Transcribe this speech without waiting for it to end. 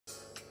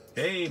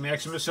Hey,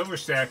 Maximus Silver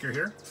Stacker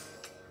here.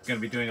 Going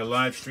to be doing a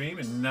live stream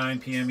at 9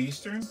 p.m.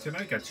 Eastern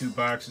tonight. Got 2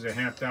 boxes of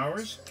half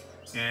hours.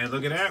 And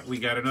look at that, we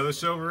got another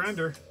silver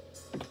ender.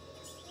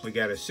 We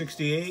got a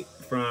 68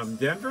 from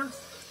Denver.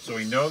 So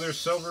we know there's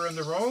silver in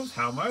the rolls.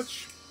 How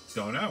much?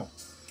 Don't know.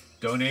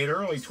 Donate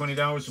early,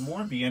 $20 or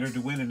more. Be entered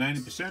to win a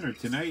 90%er.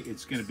 Tonight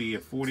it's going to be a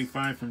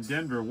 45 from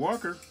Denver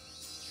Walker.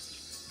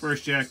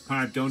 First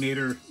jackpot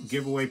donator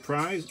giveaway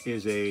prize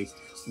is a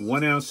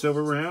 1 ounce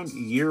silver round,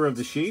 Year of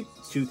the Sheep,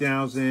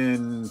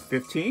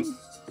 2015.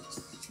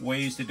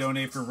 Ways to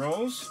donate for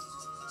rolls: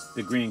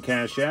 the green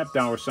Cash App,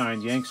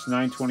 $Yanks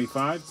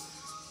 925,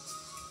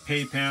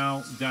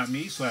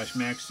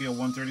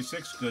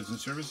 paypal.me/MaxSteel136, goods and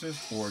services,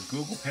 or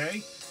Google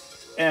Pay.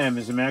 M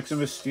is a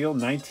Maximus Steel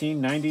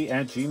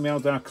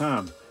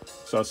 1990@gmail.com.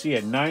 So I'll see you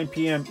at 9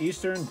 p.m.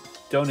 Eastern.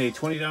 Donate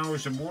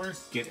 $20 or more.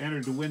 Get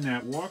entered to win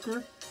that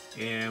Walker.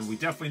 And we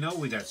definitely know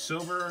we got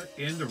silver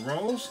in the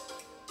rolls.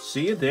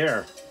 See you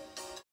there.